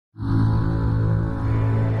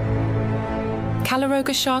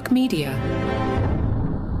Calaroga Shark Media.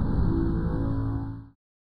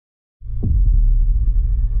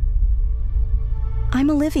 I'm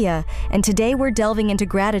Olivia, and today we're delving into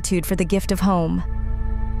gratitude for the gift of home.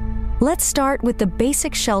 Let's start with the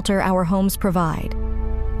basic shelter our homes provide.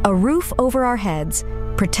 A roof over our heads,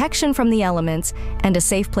 protection from the elements, and a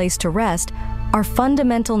safe place to rest are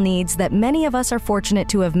fundamental needs that many of us are fortunate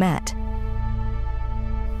to have met.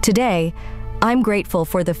 Today, I'm grateful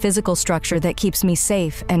for the physical structure that keeps me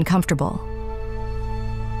safe and comfortable.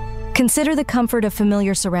 Consider the comfort of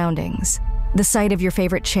familiar surroundings, the sight of your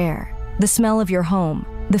favorite chair, the smell of your home,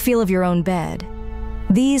 the feel of your own bed.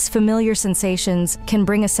 These familiar sensations can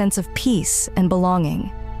bring a sense of peace and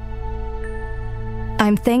belonging.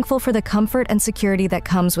 I'm thankful for the comfort and security that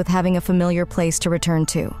comes with having a familiar place to return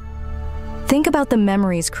to. Think about the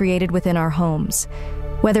memories created within our homes.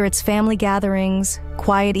 Whether it's family gatherings,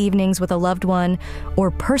 quiet evenings with a loved one,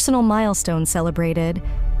 or personal milestones celebrated,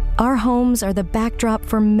 our homes are the backdrop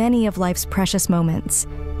for many of life's precious moments.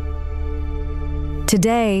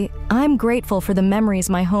 Today, I'm grateful for the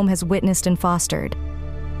memories my home has witnessed and fostered.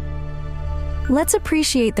 Let's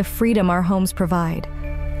appreciate the freedom our homes provide.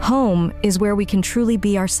 Home is where we can truly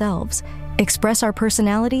be ourselves, express our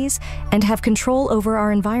personalities, and have control over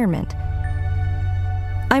our environment.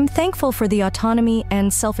 I'm thankful for the autonomy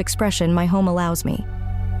and self-expression my home allows me.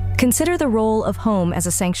 Consider the role of home as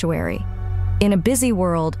a sanctuary. In a busy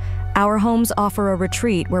world, our homes offer a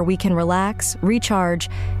retreat where we can relax, recharge,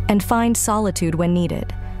 and find solitude when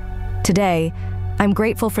needed. Today, I'm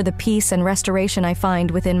grateful for the peace and restoration I find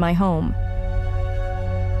within my home.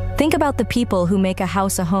 Think about the people who make a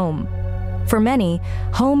house a home. For many,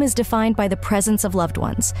 home is defined by the presence of loved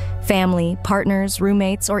ones, family, partners,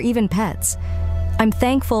 roommates, or even pets. I'm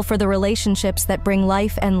thankful for the relationships that bring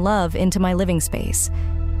life and love into my living space.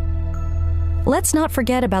 Let's not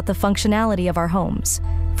forget about the functionality of our homes.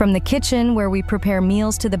 From the kitchen, where we prepare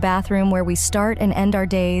meals, to the bathroom, where we start and end our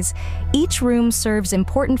days, each room serves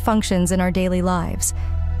important functions in our daily lives.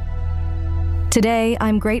 Today,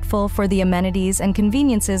 I'm grateful for the amenities and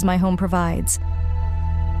conveniences my home provides.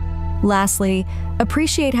 Lastly,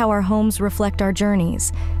 appreciate how our homes reflect our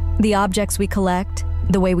journeys. The objects we collect,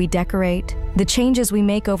 the way we decorate, the changes we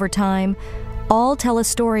make over time, all tell a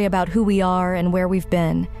story about who we are and where we've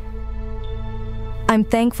been. I'm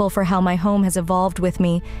thankful for how my home has evolved with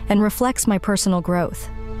me and reflects my personal growth.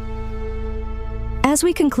 As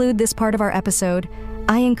we conclude this part of our episode,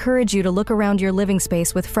 I encourage you to look around your living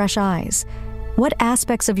space with fresh eyes. What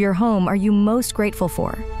aspects of your home are you most grateful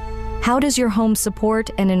for? How does your home support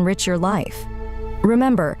and enrich your life?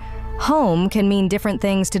 Remember, home can mean different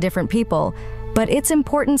things to different people, but its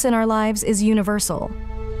importance in our lives is universal.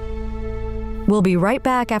 We'll be right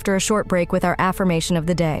back after a short break with our affirmation of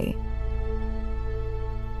the day.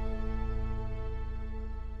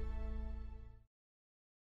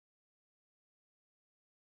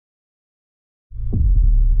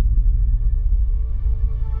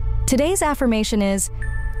 Today's affirmation is,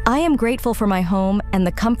 I am grateful for my home and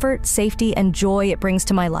the comfort, safety, and joy it brings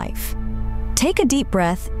to my life. Take a deep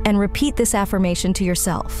breath and repeat this affirmation to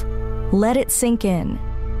yourself. Let it sink in.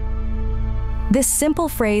 This simple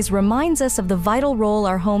phrase reminds us of the vital role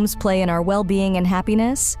our homes play in our well-being and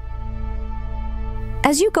happiness.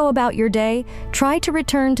 As you go about your day, try to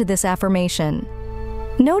return to this affirmation.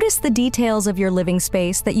 Notice the details of your living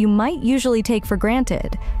space that you might usually take for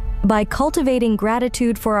granted. By cultivating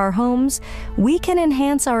gratitude for our homes, we can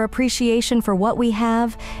enhance our appreciation for what we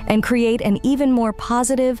have and create an even more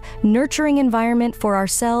positive, nurturing environment for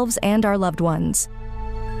ourselves and our loved ones.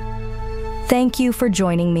 Thank you for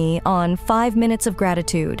joining me on 5 Minutes of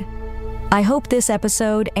Gratitude. I hope this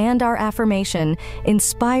episode and our affirmation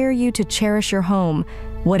inspire you to cherish your home,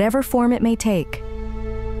 whatever form it may take.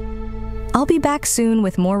 I'll be back soon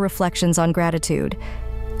with more reflections on gratitude.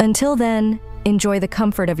 Until then, enjoy the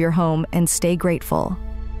comfort of your home and stay grateful.